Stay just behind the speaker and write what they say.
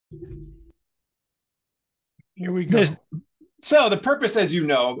Here we There's, go. so the purpose, as you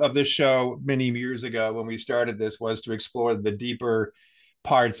know, of this show many years ago when we started this was to explore the deeper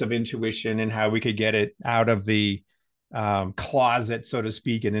parts of intuition and how we could get it out of the closet, so to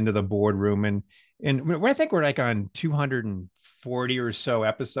speak, and into the boardroom. And I think we're like on 240 or so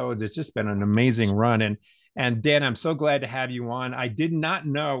episodes. It's just been an amazing run. And Dan, I'm so glad to have you on. I did not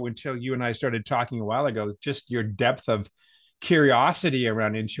know until you and I started talking a while ago just your depth of curiosity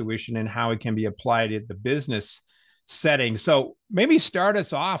around intuition and how it can be applied in the business setting. So maybe start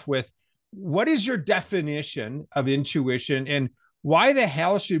us off with what is your definition of intuition and why the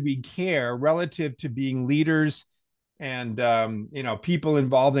hell should we care relative to being leaders and people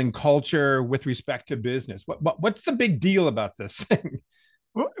involved in culture with respect to business? What's the big deal about this thing?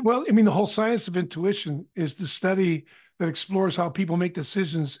 Well, I mean, the whole science of intuition is the study that explores how people make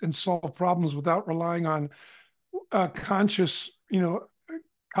decisions and solve problems without relying on conscious,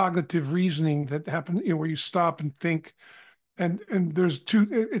 cognitive reasoning that happen, where you stop and think. And there's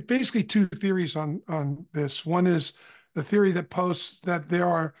basically two theories on this. One is the theory that posts that there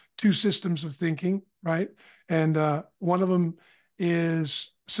are two systems of thinking, right? And one of them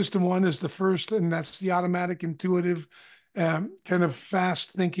is system one is the first, and that's the automatic, intuitive, kind of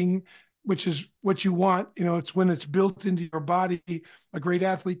fast thinking, which is what you want. It's when it's built into your body. A great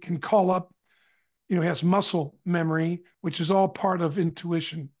athlete can call up, has muscle memory, which is all part of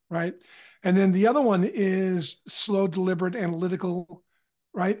intuition, right? And then the other one is slow, deliberate, analytical,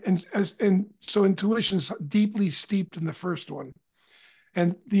 right? And so intuition is deeply steeped in the first one.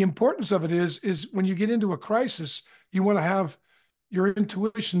 And the importance of it is when you get into a crisis, you want to have your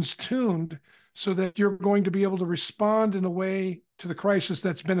intuitions tuned so that you're going to be able to respond in a way to the crisis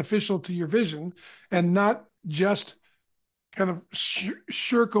that's beneficial to your vision and not just kind of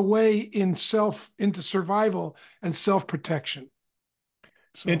shirk away into survival and self-protection.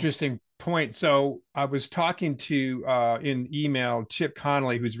 So Interesting point. So I was talking to in email Chip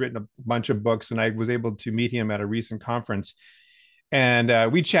Connolly, who's written a bunch of books, and I was able to meet him at a recent conference.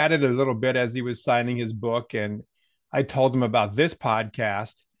 And we chatted a little bit as he was signing his book. And I told him about this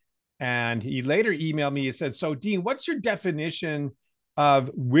podcast. And he later emailed me. He said, "So, Dean, what's your definition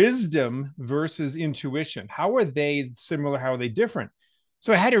of wisdom versus intuition? How are they similar? How are they different?"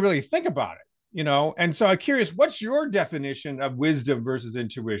 So I had to really think about it. And so I'm curious, what's your definition of wisdom versus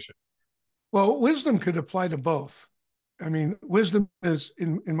intuition? well, wisdom could apply to both. I mean, wisdom is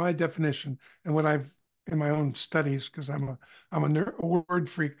in my definition and what I've in my own studies, because a word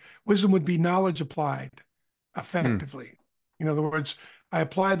freak. Wisdom would be knowledge applied Hmm. effectively. In other words, I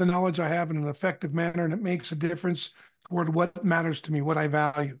apply the knowledge I have in an effective manner, and it makes a difference toward what matters to me, what I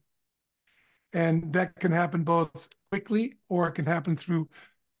value. And that can happen both quickly, or it can happen through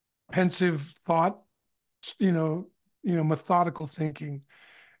pensive thought, you know, methodical thinking.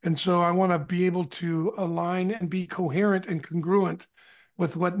 And so I want to be able to align and be coherent and congruent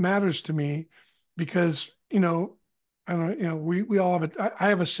with what matters to me because, I don't know, we all have I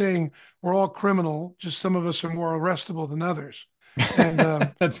have a saying, we're all criminal, just some of us are more arrestable than others. And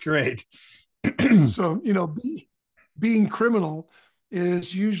That's great. so, being criminal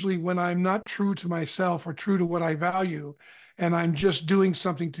is usually when I'm not true to myself or true to what I value, and I'm just doing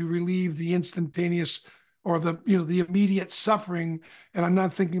something to relieve the instantaneous or the immediate suffering, and I'm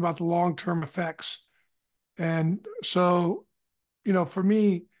not thinking about the long-term effects. And so, for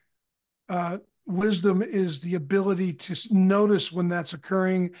me, wisdom is the ability to notice when that's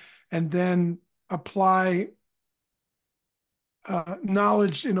occurring and then apply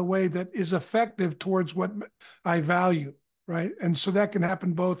knowledge in a way that is effective towards what I value, right? And so that can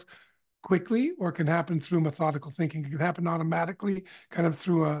happen both quickly or it can happen through methodical thinking. It can happen automatically, kind of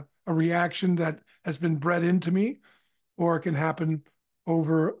through a reaction that has been bred into me, or it can happen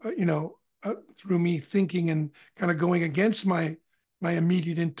over, through me thinking and kind of going against my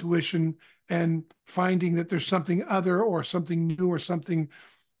immediate intuition and finding that there's something other or something new or something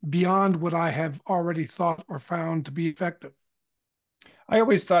beyond what I have already thought or found to be effective. I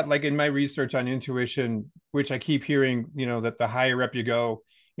always thought, like in my research on intuition, which I keep hearing, that the higher up you go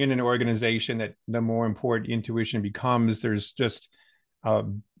in an organization, that the more important intuition becomes. There's just uh,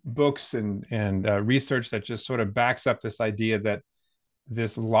 books and research that just sort of backs up this idea that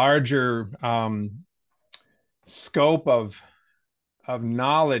this larger scope of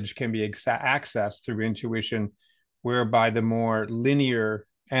knowledge can be accessed through intuition, whereby the more linear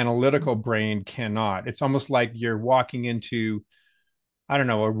analytical brain cannot. It's almost like you're walking into, I don't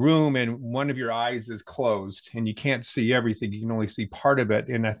know, a room and one of your eyes is closed and you can't see everything. You can only see part of it.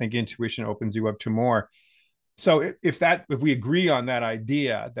 And I think intuition opens you up to more. So if we agree on that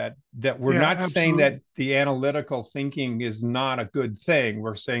idea that we're Yeah, not saying that absolutely. the analytical thinking is not a good thing,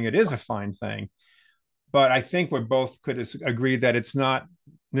 we're saying it is a fine thing. but I think we both could agree that it's not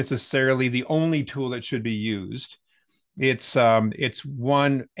necessarily the only tool that should be used. It's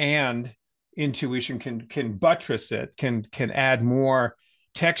one, and intuition can buttress it, can add more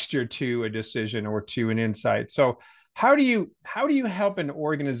texture to a decision or to an insight. So how do you help an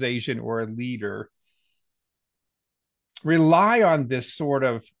organization or a leader rely on this sort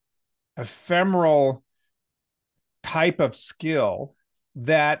of ephemeral type of skill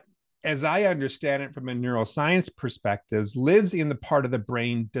that, as I understand it from a neuroscience perspective, lives in the part of the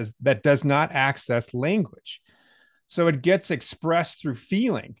brain that does not access language? So it gets expressed through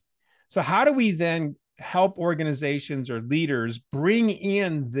feeling. So how do we then help organizations or leaders bring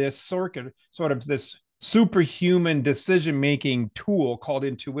in this circuit, sort of this superhuman decision-making tool called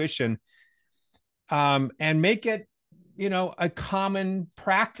intuition, and make it, a common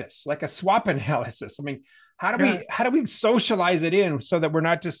practice, like a SWOT analysis? I mean, Yeah. how do we socialize it in so that we're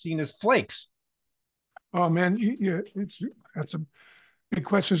not just seen as flakes? Oh man, yeah, that's a big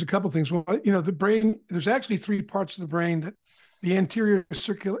question. There's a couple of things. Well, the brain. There's actually three parts of the brain: that the anterior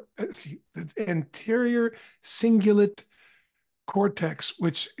cingulate cortex,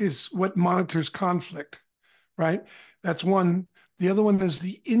 which is what monitors conflict, right? That's one. The other one is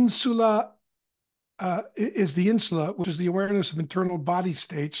the insula, which is the awareness of internal body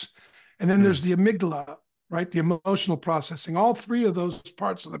states. And then there's the amygdala, right? The emotional processing. All three of those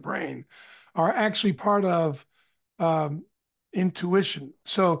parts of the brain are actually part of intuition.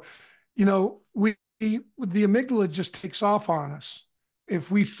 So, the amygdala just takes off on us.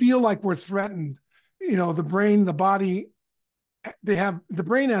 If we feel like we're threatened, the brain, the body, the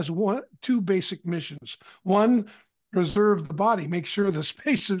brain has two basic missions. One, preserve the body, make sure the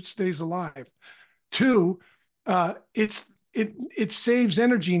spacesuit stays alive. Two, it saves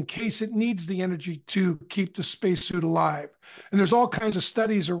energy in case it needs the energy to keep the spacesuit alive. And there's all kinds of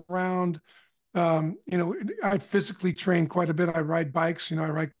studies around. I physically train quite a bit. I ride bikes. I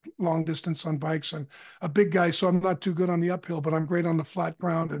ride long distance on bikes. I'm a big guy, so I'm not too good on the uphill, but I'm great on the flat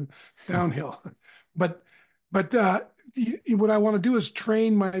ground and downhill. but what I want to do is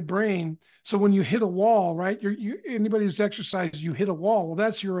train my brain. So when you hit a wall, right? Anybody who's exercised, you hit a wall. Well,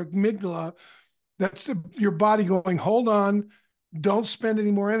 that's your amygdala. That's your body going, hold on, don't spend any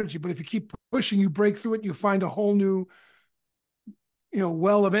more energy. But if you keep pushing, you break through it, you find a whole new,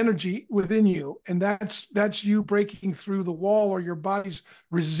 well of energy within you. And that's you breaking through the wall, or your body's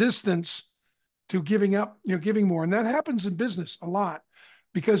resistance to giving up, giving more. And that happens in business a lot,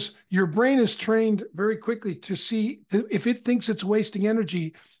 because your brain is trained very quickly to see if it thinks it's wasting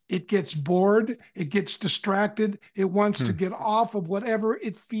energy, it gets bored, it gets distracted, it wants to get off of whatever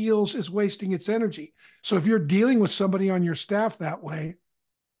it feels is wasting its energy. So if you're dealing with somebody on your staff that way,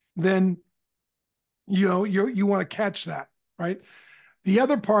 then you want to catch that, right? The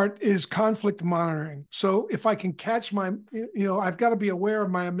other part is conflict monitoring. So if I can catch I've got to be aware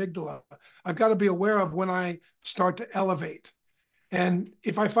of my amygdala. I've got to be aware of when I start to elevate. And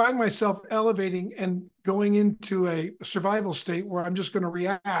if I find myself elevating and going into a survival state where I'm just going to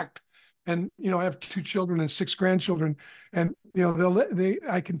react, and I have 2 children and 6 grandchildren, and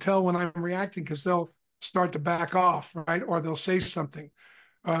I can tell when I'm reacting, because they'll start to back off, right, or they'll say something.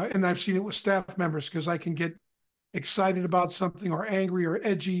 And I've seen it with staff members, because I can get excited about something or angry or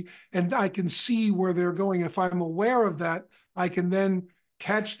edgy, and I can see where they're going. If I'm aware of that, I can then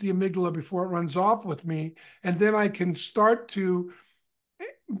catch the amygdala before it runs off with me, and then I can start to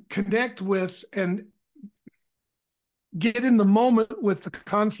connect with and get in the moment with the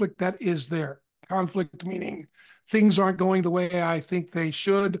conflict that is there. Conflict meaning things aren't going the way I think they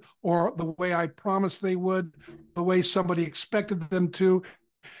should, or the way I promised they would, the way somebody expected them to,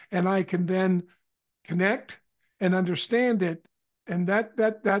 and I can then connect and understand it. And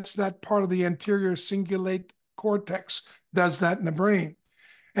that's that part of the anterior cingulate cortex does that in the brain.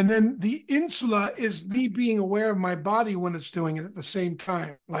 And then the insula is me being aware of my body when it's doing it at the same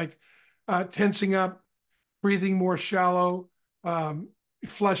time, like tensing up, breathing more shallow,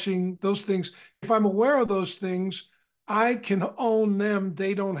 flushing, those things. If I'm aware of those things, I can own them.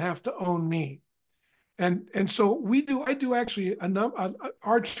 They don't have to own me. And so I do actually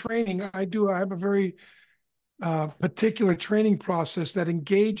our training. I have a very particular training process that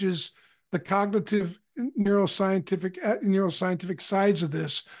engages the cognitive neuroscientific sides of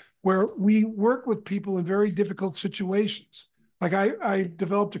this, where we work with people in very difficult situations. Like I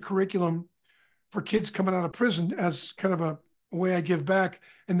developed a curriculum for kids coming out of prison as kind of a way I give back.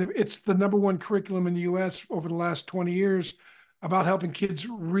 And it's the #1 curriculum in the US over the last 20 years about helping kids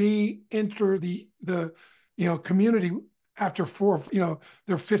re-enter the community after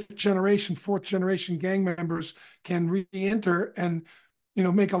their 5th generation, 4th generation gang members can re-enter and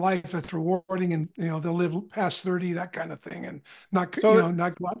make a life that's rewarding, and they'll live past 30, that kind of thing, and not So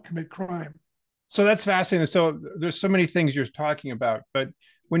not go out and commit crime. so that's fascinating. So there's so many things you're talking about, but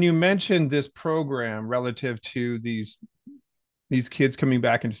when you mentioned this program relative to these kids coming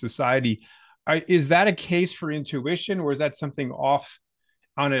back into society, is that a case for intuition, or is that something off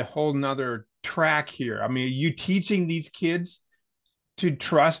on a whole nother track here? I mean, are you teaching these kids to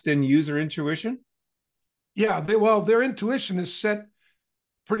trust and use their intuition? Yeah, well, their intuition is set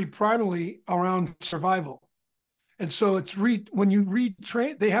pretty primarily around survival. And so when you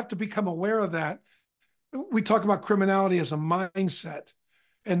retrain, they have to become aware of that. We talk about criminality as a mindset,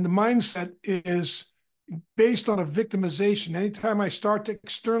 and the mindset is based on a victimization. Anytime I start to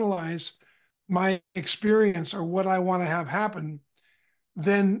externalize my experience or what I want to have happen,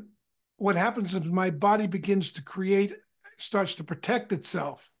 then what happens is my body begins to starts to protect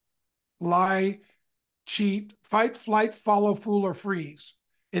itself, lie, cheat, fight, flight, follow, fool, or freeze.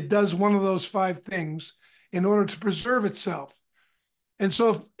 It does one of those five things in order to preserve itself. And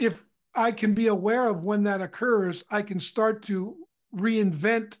so if I can be aware of when that occurs, I can start to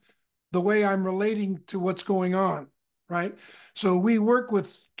reinvent the way I'm relating to what's going on, right? So we work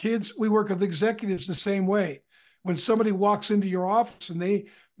with kids, we work with executives the same way. When somebody walks into your office and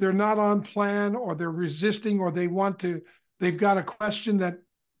they're not on plan, or they're resisting, or they've got a question that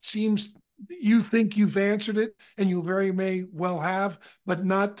seems you think you've answered it, and you very may well have, but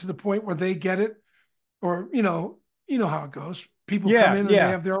not to the point where they get it, or how it goes. People come Yeah, in and they yeah.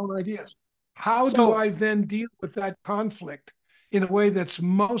 have their own ideas. How do So I then deal with that conflict in a way that's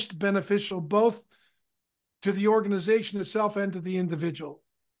most beneficial both to the organization itself and to the individual?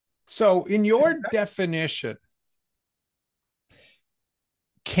 so in your definition,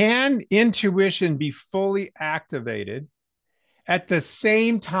 can intuition be fully activated at the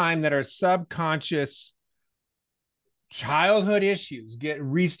same time that our subconscious childhood issues get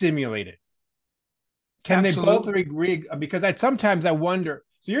re-stimulated? Can they both Absolutely. agree? Because sometimes I wonder.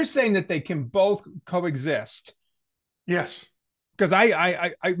 So you're saying that they can both coexist? Yes. Because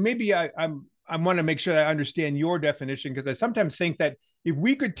I maybe I want to make sure that I understand your definition, because I sometimes think that if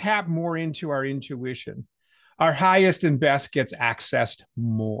we could tap more into our intuition, our highest and best gets accessed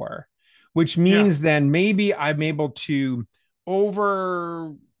more, which Yeah. means then maybe I'm able to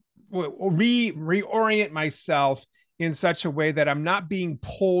over reorient myself in such a way that I'm not being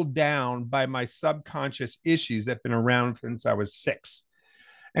pulled down by my subconscious issues that have been around since I was 6.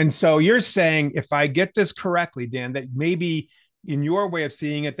 And so you're saying, if I get this correctly, Dan, that maybe in your way of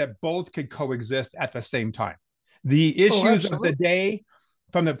seeing it, that both could coexist at the same time. The Oh, issues of the absolutely. day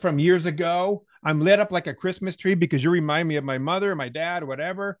from years ago, I'm lit up like a Christmas tree because you remind me of my mother, my dad,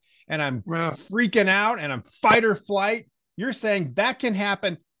 whatever, and I'm Yeah. freaking out and I'm fight or flight. You're saying that can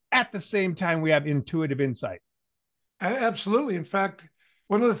happen at the same time we have intuitive insight. Absolutely. In fact,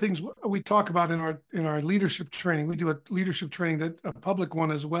 one of the things we talk about in our leadership training, we do a leadership training, that a public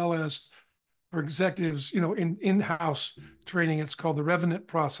one, as well as for executives, in-house training. It's called the Revenant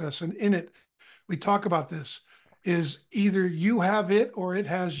process. And in it, we talk about this, is either you have it or it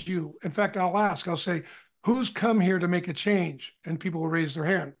has you. In fact, I'll say, who's come here to make a change? And people will raise their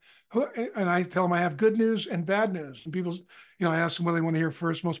hand. And I tell them I have good news and bad news. And people, I ask them what they want to hear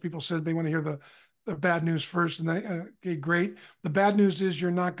first. Most people said they want to hear the bad news first. And okay, great. The bad news is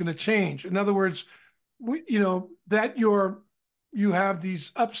you're not going to change. In other words, that you have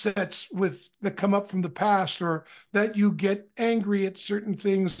these upsets that come up from the past, or that you get angry at certain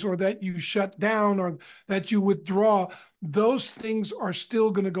things, or that you shut down, or that you withdraw. Those things are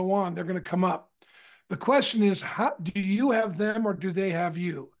still going to go on. They're going to come up. The question is, how do you have them, or do they have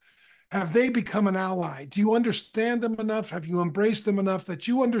you? Have they become an ally? Do you understand them enough? Have you embraced them enough that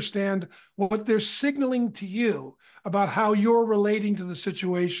you understand what they're signaling to you about how you're relating to the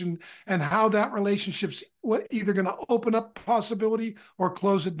situation, and how that relationship's either going to open up possibility or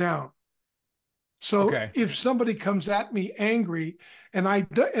close it down? So Okay. if somebody comes at me angry, and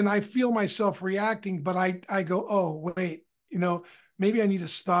I feel myself reacting, but I go, oh, wait, maybe I need to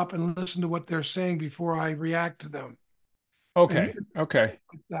stop and listen to what they're saying before I react to them. And Okay. Okay.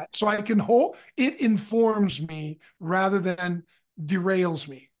 that, so I can hold it, informs me rather than derails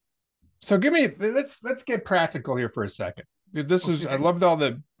me. So let's get practical here for a second. This is I Okay. loved all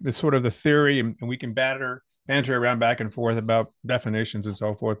the sort of the theory, and we can banter around back and forth about definitions and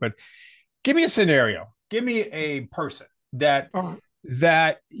so forth. But give me a scenario. Give me a person that All right.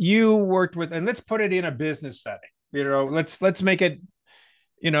 that you worked with, and let's put it in a business setting. Let's make it,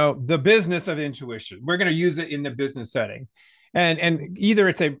 the business of intuition. We're going to use it in the business setting. And either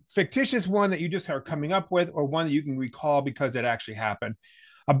it's a fictitious one that you just are coming up with, or one that you can recall because it actually happened.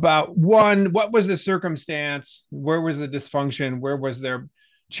 about one, what was the circumstance? Where was the dysfunction? Where was their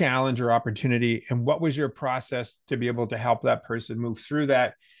challenge or opportunity? And what was your process to be able to help that person move through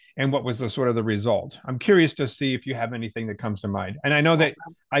that? And what was the sort of the result? I'm curious to see if you have anything that comes to mind. And I know that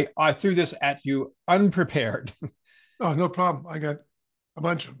I threw this at you unprepared. Oh, no problem. I got a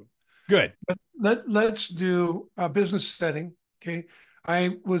bunch of them. Good. But let's do a business setting. Okay.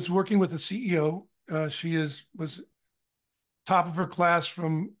 I was working with the CEO. Was top of her class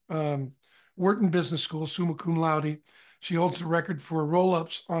from Wharton Business School, summa cum laude. She holds the record for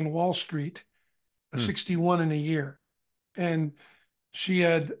roll-ups on Wall Street, 61 in a year. And she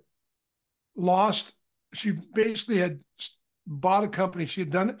had lost, she basically had bought a company. She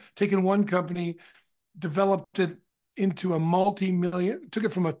had taken one company, developed it into a multi-million, took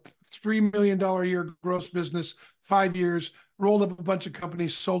it from a $3 million a year gross business, 5 years, rolled up a bunch of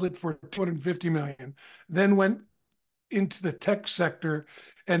companies, sold it for 250 million, then went into the tech sector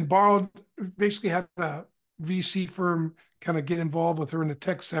and borrowed, basically had a VC firm kind of get involved with her in the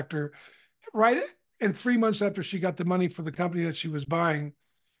tech sector. Right. And 3 months after she got the money for the company that she was buying,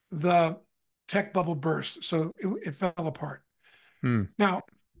 the tech bubble burst. So it fell apart. Now,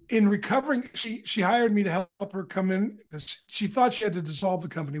 in recovering, she hired me to help her come in. She thought she had to dissolve the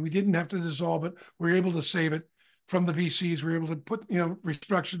company. We didn't have to dissolve it. We were able to save it from the VCs. We were able to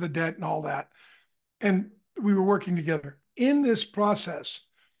restructure the debt and all that. And we were working together. In this process,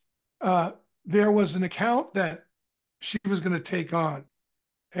 there was an account that she was going to take on.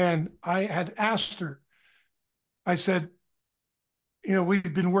 And I had asked her, I said,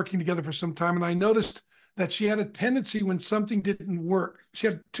 we've been working together for some time, and I noticed that she had a tendency when something didn't work. She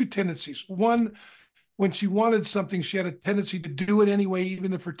had two tendencies. One, when she wanted something, she had a tendency to do it anyway,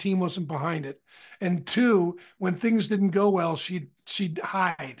 even if her team wasn't behind it. And two, when things didn't go well, she'd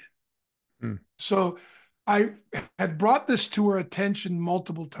hide. So I had brought this to her attention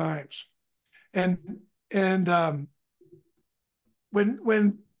multiple times. And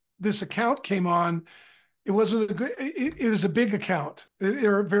when this account came on, it wasn't a good, it was a big account.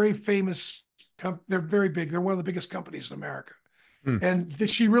 They're a very famous, they're very big. They're one of the biggest companies in America. And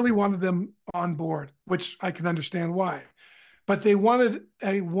she really wanted them on board, which I can understand why. But they wanted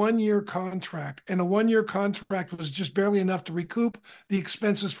a 1-year contract, and a 1-year contract was just barely enough to recoup the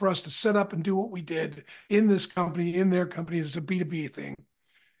expenses for us to set up and do what we did in this company, in their company. It's a B2B thing.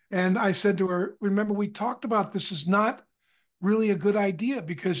 And I said to her, remember, we talked about this is not really a good idea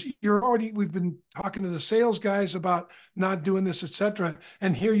because we've been talking to the sales guys about not doing this, et cetera.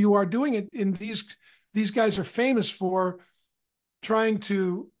 And here you are doing it. And these guys are famous for trying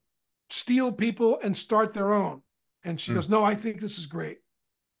to steal people and start their own. And she goes, no, I think this is great.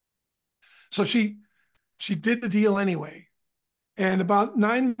 So she did the deal anyway. And about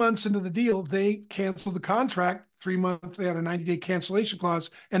 9 months into the deal, they canceled the contract. 3 months, they had a 90-day cancellation clause,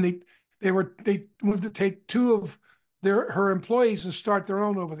 and they wanted to take two of her employees and start their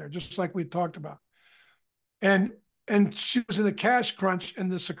own over there, just like we talked about. And she was in a cash crunch,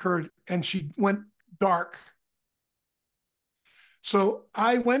 and this occurred, and she went dark. So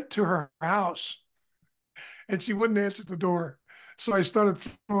I went to her house, and she wouldn't answer the door. So I started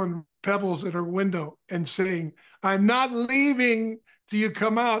throwing pebbles at her window and saying, I'm not leaving till you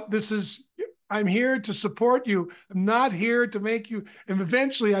come out. I'm here to support you. I'm not here to make you. And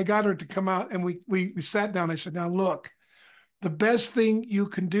eventually I got her to come out, and we sat down. I said, now look, the best thing you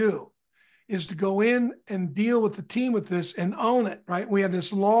can do is to go in and deal with the team with this and own it, right? We had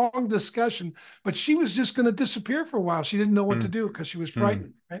this long discussion, but she was just going to disappear for a while. She didn't know what to do because she was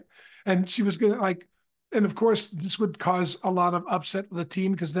frightened, right? And she was going to and of course, this would cause a lot of upset with the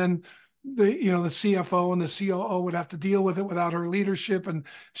team because then the CFO and the COO would have to deal with it without her leadership, and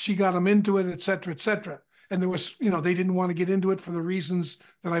she got them into it, et cetera, et cetera. And there was, they didn't want to get into it for the reasons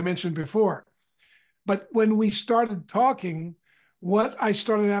that I mentioned before. But when we started talking, what I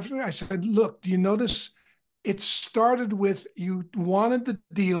started after, I said, look, do you notice it started with you wanted the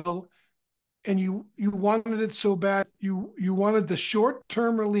deal and you wanted it so bad, you wanted the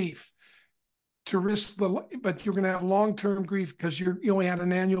short-term relief to risk but you're going to have long-term grief because you only had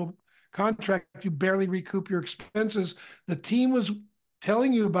an annual contract. You barely recoup your expenses. The team was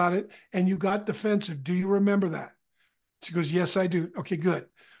telling you about it and you got defensive. Do you remember that? She goes, yes, I do. Okay, good.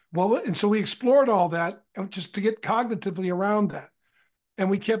 Well, and so we explored all that just to get cognitively around that. And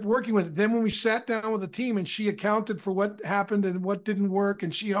we kept working with it. Then when we sat down with the team and she accounted for what happened and what didn't work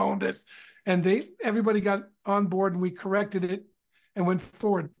and she owned it, and everybody got on board and we corrected it and went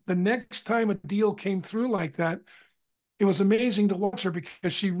forward. The next time a deal came through like that, it was amazing to watch her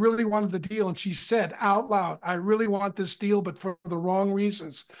because she really wanted the deal. And she said out loud, I really want this deal, but for the wrong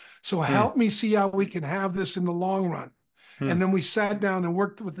reasons. So help me see how we can have this in the long run. Hmm. And then we sat down and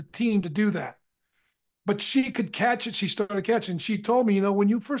worked with the team to do that. But she could catch it. She started catching. She told me, when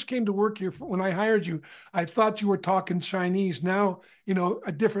you first came to work here, when I hired you, I thought you were talking Chinese. Now,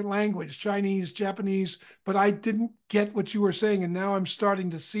 a different language, Chinese, Japanese, but I didn't get what you were saying. And now I'm starting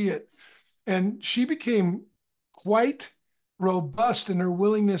to see it. And she became quite robust in her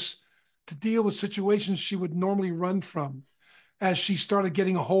willingness to deal with situations she would normally run from as she started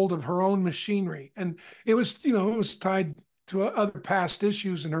getting a hold of her own machinery. And it was tied to other past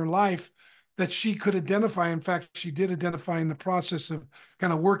issues in her life that she could identify. In fact, she did identify in the process of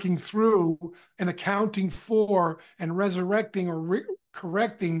kind of working through and accounting for and resurrecting or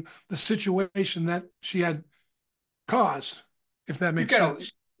correcting the situation that she had caused, if that You makes got a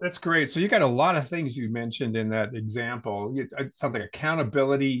sense. That's great. So you got a lot of things you mentioned in that example. Something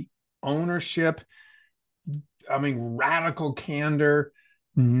accountability, ownership. I mean, radical candor,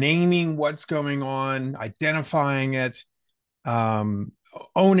 naming what's going on, identifying it, um,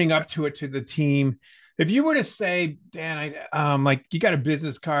 owning up to it to the team. If you were to say, Dan, like you got a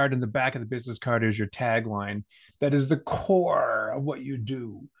business card, and the back of the business card is your tagline. That is the core of what you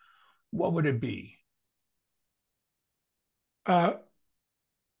do. What would it be? Uh,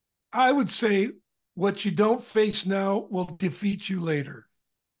 I would say what you don't face now will defeat you later.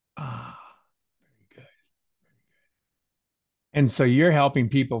 Ah, very good. And so you're helping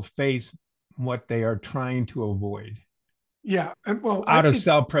people face what they are trying to avoid Yeah, and well, out of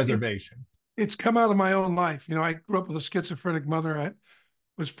self-preservation. it's come out of my own life. I grew up with a schizophrenic mother. I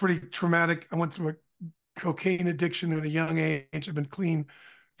was pretty traumatic. I went through a cocaine addiction at a young age. I've been clean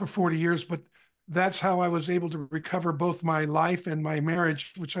for 40 years, but that's how I was able to recover both my life and my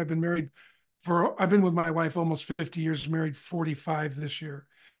marriage, which I've been with my wife almost 50 years, married 45 this year.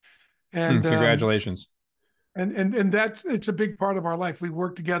 And Congratulations. and that's it's a big part of our life. We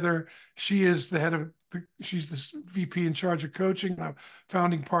work together. She is the head of she's the VP in charge of coaching. I'm a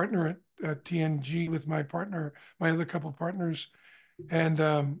founding partner at TNG with my partner, my other couple partners,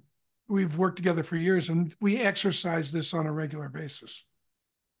 and we've worked together for years, and we exercise this on a regular basis.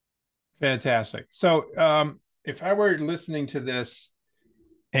 Fantastic. So, if I were listening to this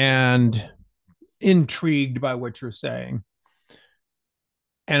and intrigued by what you're saying,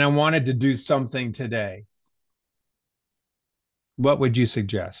 and I wanted to do something today, what would you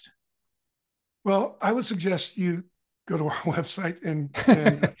suggest? Well, I would suggest you go to our website and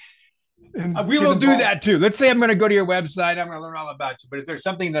We get will do involved. that too. Let's say I'm going to go to your website. I'm going to learn all about you. But is there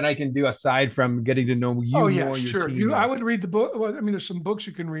something that I can do aside from getting to know Oh you yeah, more, your sure. team I more? would read the book. Well, I mean, there's some books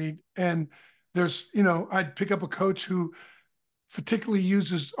you can read, and I'd pick up a coach who particularly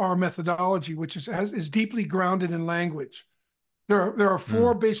uses our methodology, which is deeply grounded in language. There are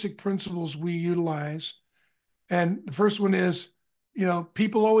four Mm, basic principles we utilize, and the first one is,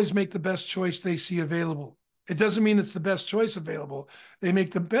 people always make the best choice they see available. It doesn't mean it's the best choice available. They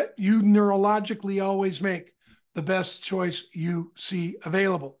make the bet. You neurologically always make the best choice you see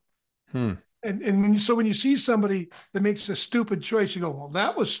available. hmm. And when you see somebody that makes a stupid choice, you go, well,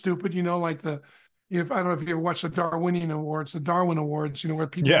 that was stupid. Like if I don't know if you ever watched the Darwinian Awards, the Darwin Awards, where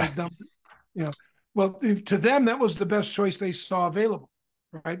people Yeah. make dumb, you know, well, to them, that was the best choice they saw available,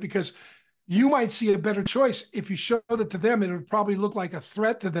 right? Because you might see a better choice. If you showed it to them, it would probably look like a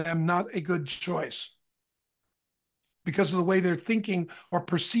threat to them, not a good choice because of the way they're thinking or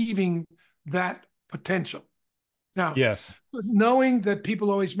perceiving that potential. Now, Yes. knowing that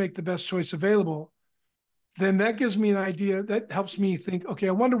people always make the best choice available, then that gives me an idea that helps me think, okay,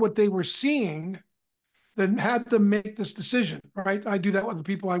 I wonder what they were seeing that had them make this decision, right? I do that with the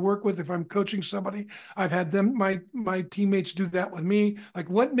people I work with. If I'm coaching somebody, I've had them, my teammates do that with me. Like,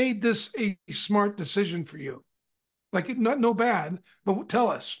 what made this a smart decision for you? Like, not no bad, but tell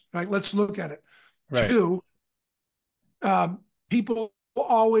us, right? Let's look at it. Right. Two, people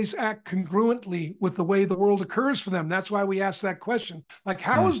always act congruently with the way the world occurs for them. That's why we ask that question. Like,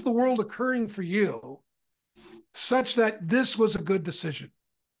 how Mm, is the world occurring for you such that this was a good decision,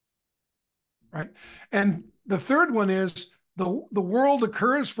 right? And the third one is the world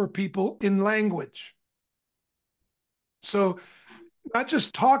occurs for people in language. So not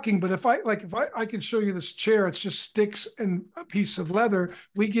just talking, but if I can show you this chair, it's just sticks and a piece of leather.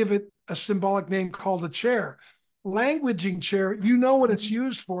 We give it a symbolic name called a chair. Languaging chair, you know what it's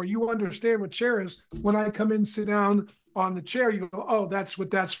used for. You understand what chair is. When I come in, sit down on the chair, you go, oh, that's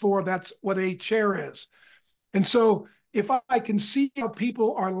what that's for. That's what a chair is. And so if I can see how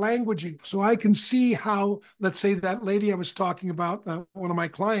people are languaging, so I can see how, let's say that lady I was talking about, one of my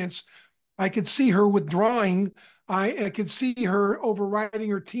clients, I could see her withdrawing. I could see her overriding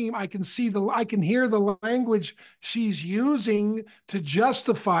her team. I can hear the language she's using to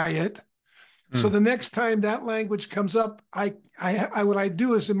justify it. So Mm. the next time that language comes up, what I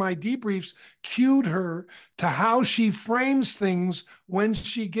do is in my debriefs, cued her to how she frames things when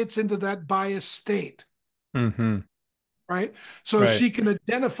she gets into that biased state, Mm-hmm. right? So Right. she can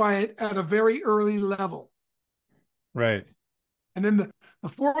identify it at a very early level. Right. And then the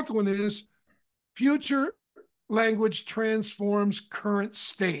fourth one is future language transforms current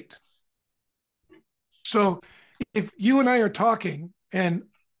state. So if you and I are talking and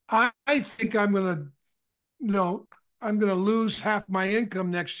I think I'm going to, I'm going to lose half my income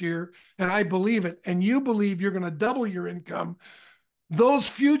next year, and I believe it, and you believe you're going to double your income, those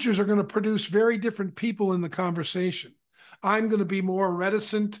futures are going to produce very different people in the conversation. I'm going to be more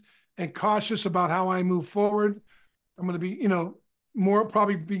reticent and cautious about how I move forward. I'm going to be, more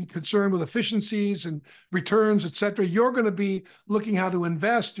probably being concerned with efficiencies and returns, et cetera. You're going to be looking how to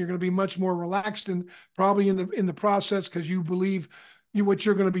invest. You're going to be much more relaxed and probably in the process because you believe what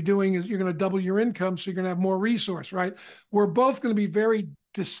you're going to be doing is you're going to double your income, so you're going to have more resource, right? We're both going to be very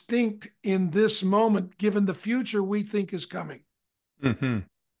distinct in this moment, given the future we think is coming. Mm-hmm.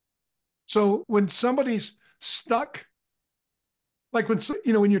 So when somebody's stuck, like when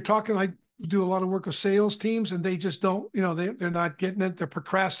you're talking, I do a lot of work with sales teams and they just don't, they're not getting it. They're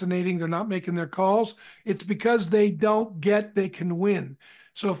procrastinating. They're not making their calls. It's because they don't get they can win.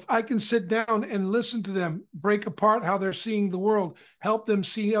 So if I can sit down and listen to them, break apart how they're seeing the world, help them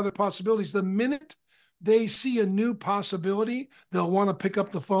see other possibilities, the minute they see a new possibility, they'll want to pick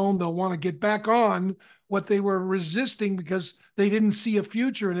up the phone. They'll want to get back on what they were resisting because they didn't see a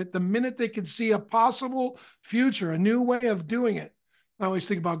future in it. The minute they can see a possible future, a new way of doing it. I always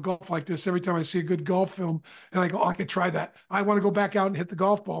think about golf like this every time I see a good golf film and I go, oh, I could try that. I want to go back out and hit the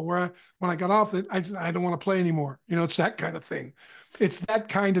golf ball when I got off it, I don't want to play anymore. It's that kind of thing. It's that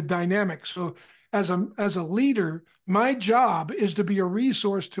kind of dynamic. So as a leader, my job is to be a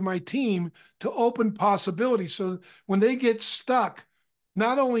resource to my team to open possibilities. So when they get stuck,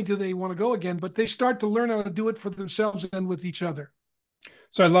 not only do they want to go again, but they start to learn how to do it for themselves and with each other.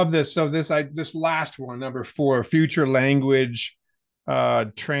 So I love this. So this last one, number 4, future language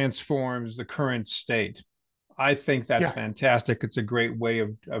transforms the current state. I think that's Yeah. fantastic. It's a great way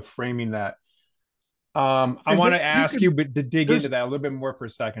of framing that. I And want then to you ask can, you, but to dig into there's, that a little bit more for a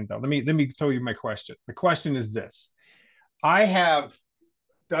second, though. Let me tell you my question. The question is this: I have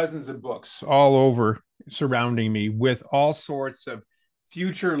dozens of books all over surrounding me with all sorts of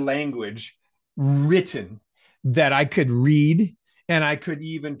future language written that I could read and I could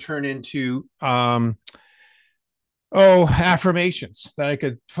even turn into affirmations that I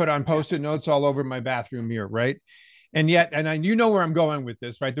could put on yeah, post-it notes all over my bathroom mirror, right? And yet, you know where I'm going with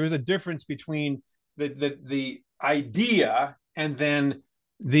this, right? There's a difference between the idea and then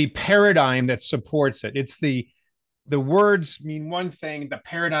the paradigm that supports it. It's the words mean one thing, the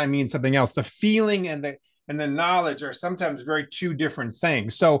paradigm means something else. The feeling and the knowledge are sometimes very two different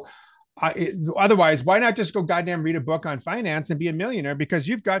things. So otherwise, why not just go goddamn read a book on finance and be a millionaire? Because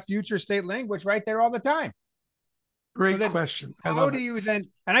you've got future state language right there all the time. So great then question. I how love do it. you then,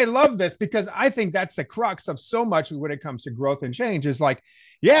 and I love this because I think that's the crux of so much when it comes to growth and change is like,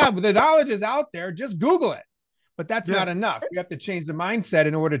 yeah, but the knowledge is out there, just Google it. But that's not Yeah. enough. We have to change the mindset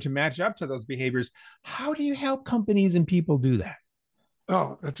in order to match up to those behaviors. How do you help companies and people do that?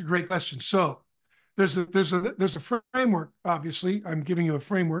 Oh, that's a great question. So there's a framework. Obviously, I'm giving you a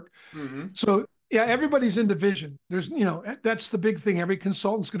framework. Mm-hmm. So yeah, everybody's into vision. That's the big thing. Every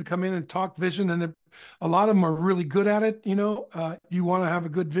consultant's going to come in and talk vision, and a lot of them are really good at it. You want to have a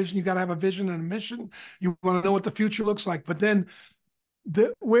good vision. You got to have a vision and a mission. You want to know what the future looks like. But then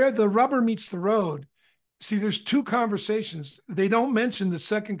where the rubber meets the road. See, there's two conversations. They don't mention the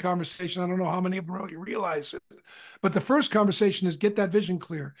second conversation. I don't know how many of them really realize it. But the first conversation is get that vision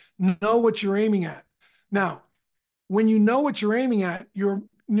clear. Know what you're aiming at. Now, when you know what you're aiming at, your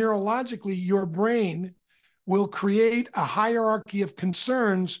neurologically, your brain will create a hierarchy of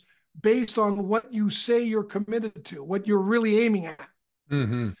concerns based on what you say you're committed to, what you're really aiming at.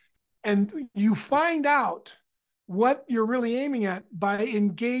 Mm-hmm. And you find out what you're really aiming at by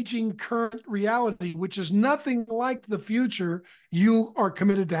engaging current reality, which is nothing like the future you are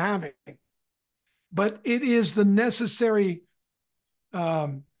committed to having. But it is the necessary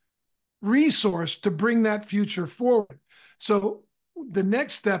um, resource to bring that future forward. So the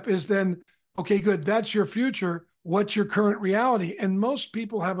next step is then, okay, good, that's your future. What's your current reality? And most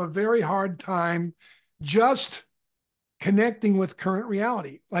people have a very hard time just connecting with current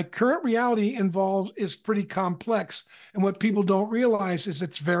reality. Like current reality is pretty complex. And what people don't realize is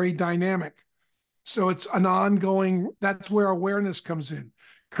it's very dynamic. So it's an ongoing, that's where awareness comes in.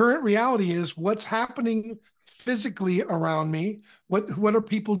 Current reality is what's happening physically around me. What are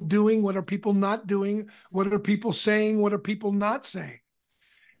people doing? What are people not doing? What are people saying? What are people not saying?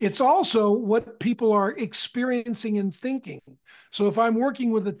 It's also what people are experiencing and thinking. So if I'm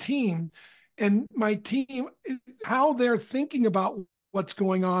working with a team and my team, how they're thinking about what's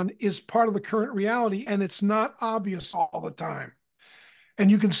going on is part of the current reality, and it's not obvious all the time. And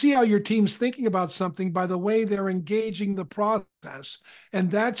you can see how your team's thinking about something by the way they're engaging the process.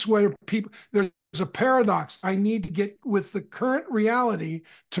 And that's where there's a paradox. I need to get with the current reality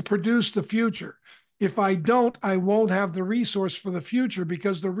to produce the future. If I don't, I won't have the resource for the future,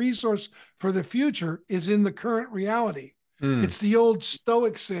 because the resource for the future is in the current reality. It's the old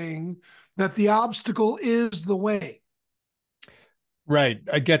Stoic saying that the obstacle is the way. Right.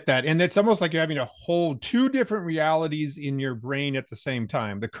 I get that. And it's almost like you're having to hold two different realities in your brain at the same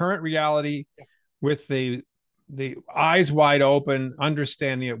time. The current reality with the eyes wide open,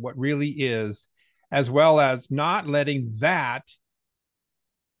 understanding of what really is, as well as not letting that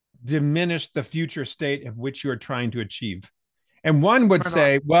diminish the future state of which you're trying to achieve. And one would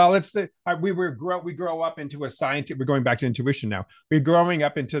say, well, it's the we grow up into a scientific. We're going back to intuition now. We're growing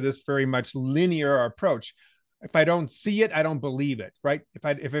up into this very much linear approach. If I don't see it, I don't believe it, right?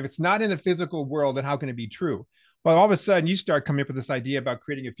 If it's not in the physical world, then how can it be true? Well, all of a sudden you start coming up with this idea about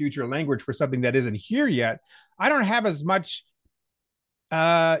creating a future language for something that isn't here yet. I don't have as much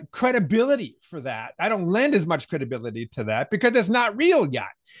credibility for that. I don't lend as much credibility to that because it's not real yet.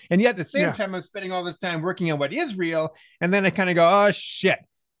 And yet at the same time, I'm spending all this time working on what is real. And then I kind of go, oh shit.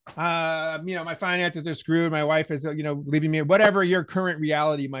 My finances are screwed. My wife is, leaving me, whatever your current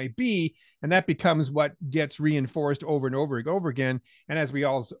reality might be. And that becomes what gets reinforced over and over and over again. And as we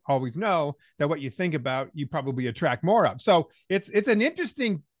all always know, that what you think about, you probably attract more of. So it's an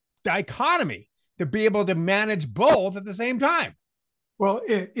interesting dichotomy to be able to manage both at the same time. Well,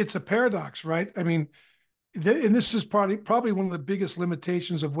 it's a paradox, right? I mean, and this is probably one of the biggest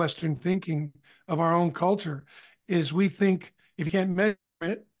limitations of Western thinking, of our own culture, is we think if you can't measure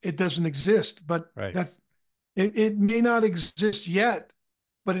it, it doesn't exist. But it may not exist yet,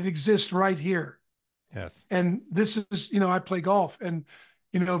 but it exists right here. Yes. And this is, I play golf, and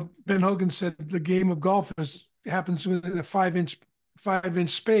Ben Hogan said the game of golf happens within a 5-inch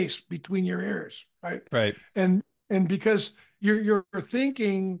space between your ears, right? Right. And because you're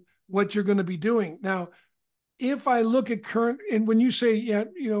thinking what you're going to be doing. Now, if I look at current, and when you say,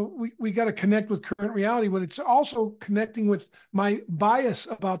 we got to connect with current reality, but it's also connecting with my bias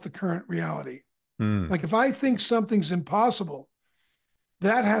about the current reality. Like if I think something's impossible,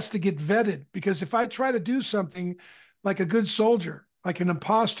 that has to get vetted, because if I try to do something like a good soldier, like an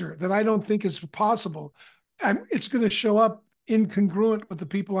imposter that I don't think is possible, it's going to show up incongruent with the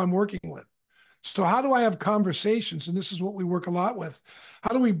people I'm working with. So how do I have conversations? And this is what we work a lot with.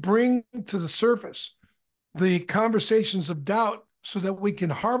 How do we bring to the surface the conversations of doubt so that we can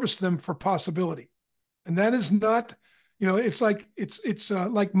harvest them for possibility? And that is not, it's like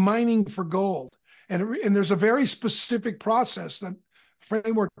like mining for gold. And there's a very specific process, that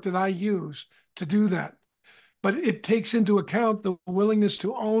framework that I use to do that. But it takes into account the willingness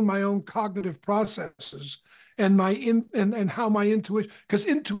to own my own cognitive processes and how my intuition, because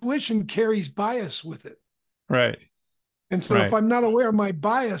intuition carries bias with it. Right. And so if I'm not aware of my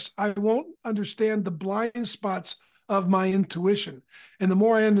bias, I won't understand the blind spots of my intuition. And the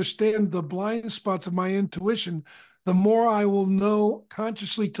more I understand the blind spots of my intuition, the more I will know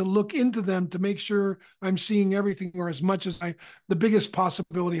consciously to look into them to make sure I'm seeing everything, or as much as the biggest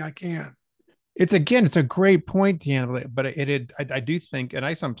possibility I can. It's a great point, Dan, but I do think, and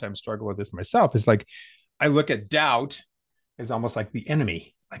I sometimes struggle with this myself, is like, I look at doubt as almost like the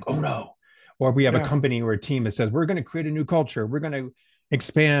enemy, like, oh no. Or we have a company or a team that says, we're going to create a new culture. We're going to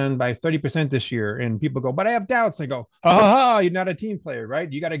expand by 30% this year. And people go, but I have doubts. I go, you're not a team player,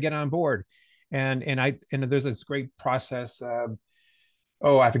 right? You got to get on board. And there's this great process.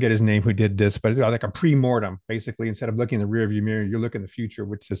 I forget his name who did this, but like a pre-mortem, basically. Instead of looking in the rearview mirror, you look in the future,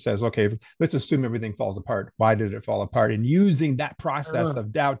 which just says, okay, let's assume everything falls apart. Why did it fall apart? And using that process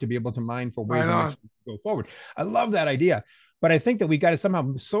of doubt to be able to mine for ways in which to go forward. I love that idea. But I think that we got to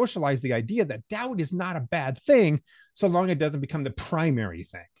somehow socialize the idea that doubt is not a bad thing, so long as it doesn't become the primary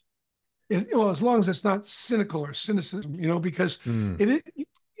thing. As long as it's not cynical or cynicism, because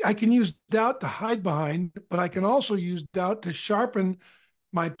I can use doubt to hide behind, but I can also use doubt to sharpen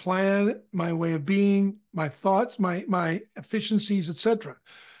my plan, my way of being, my thoughts, my efficiencies, etc.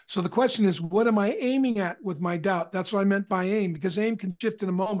 So the question is, what am I aiming at with my doubt? That's what I meant by aim, because aim can shift in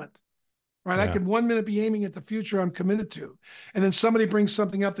a moment. right? I Yeah. could 1 minute be aiming at the future I'm committed to, and then somebody brings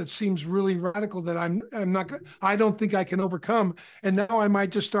something up that seems really radical that I don't think I can overcome, and now I might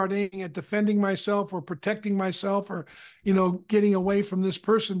just start aiming at defending myself or protecting myself, or getting away from this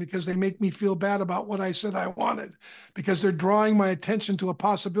person because they make me feel bad about what I said I wanted, because they're drawing my attention to a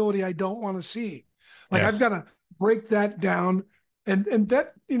possibility I don't want to see. Like I've Yes. got to break that down, and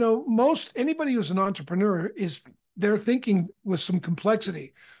that most anybody who's an entrepreneur is they're thinking with some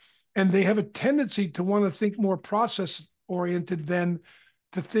complexity, and they have a tendency to want to think more process oriented than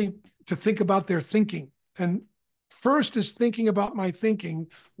to think about their thinking. And first is thinking about my thinking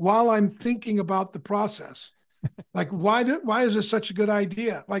while I'm thinking about the process. Like why is this such a good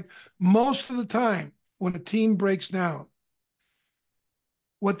idea? Like most of the time when a team breaks down,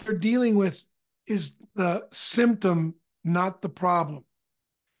 what they're dealing with is the symptom, not the problem.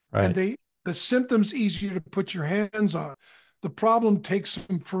 And Right. the symptom's easier to put your hands on. The problem takes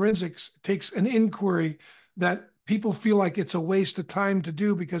some forensics, takes an inquiry that people feel like it's a waste of time to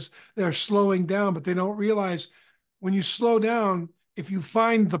do because they're slowing down, but they don't realize when you slow down, if you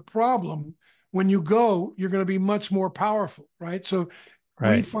find the problem, when you go, you're going to be much more powerful, right? So we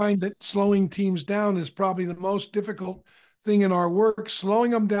Right. find that slowing teams down is probably the most difficult thing in our work,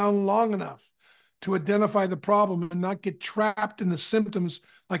 slowing them down long enough to identify the problem and not get trapped in the symptoms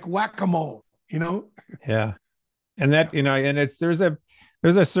like whack-a-mole. Yeah. And that, and it's there's a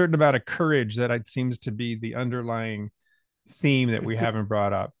certain amount of courage that it seems to be the underlying theme that we haven't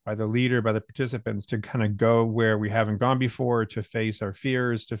brought up by the leader, by the participants, to kind of go where we haven't gone before, to face our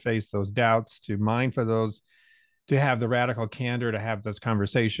fears, to face those doubts, to mine for those, to have the radical candor to have this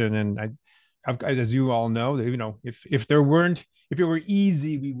conversation. And as you all know, if it were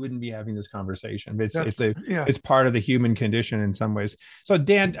easy, we wouldn't be having this conversation. That's yeah. It's part of the human condition in some ways. So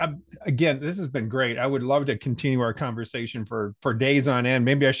Dan, again, this has been great. I would love to continue our conversation for days on end.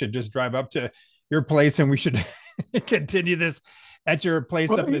 Maybe I should just drive up to your place and we should continue this at your place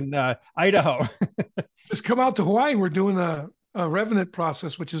Well, up in Idaho. just come out to Hawaii. We're doing a Revenant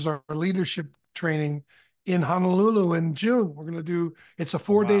process, which is our leadership training in Honolulu in June. It's a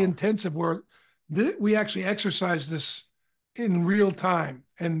 4-day Wow. intensive where we actually exercise this in real time,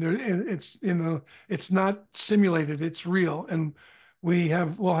 and it's not simulated, it's real. And we'll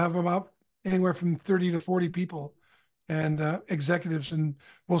have about anywhere from 30 to 40 people and executives, and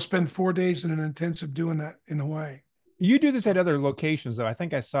we'll spend 4 days in an intensive doing that in Hawaii. You do this at other locations, though. I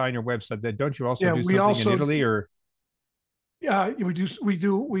think I saw on your website that don't you also Yeah, do we something in also Italy or? Yeah, we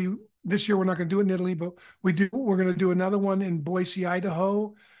this year we're not going to do it in Italy, but we're going to do another one in Boise,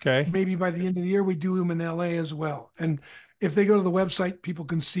 Idaho. Okay. Maybe by the end of the year we do them in LA as well. And if they go to the website, people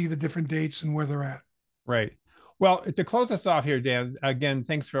can see the different dates and where they're at. Right. Well, to close us off here, Dan, again,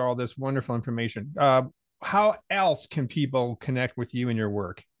 thanks for all this wonderful information. How else can people connect with you and your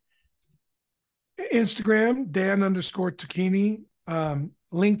work? Instagram, Dan_Tacchini,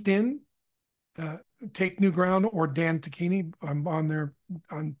 LinkedIn, Take New Ground or Dan Tacchini. I'm on there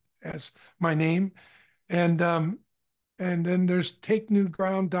as my name. And then there's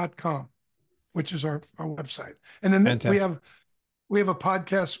takenewground.com, which is our website. And then Fantastic. we have a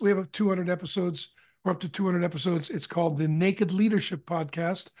podcast. We have 200 episodes. We're up to 200 episodes. It's called the Naked Leadership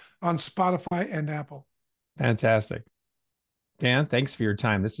Podcast on Spotify and Apple. Fantastic. Dan, thanks for your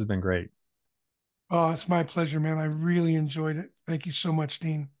time. This has been great. Oh, it's my pleasure, man. I really enjoyed it. Thank you so much,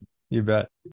 Dean. You bet.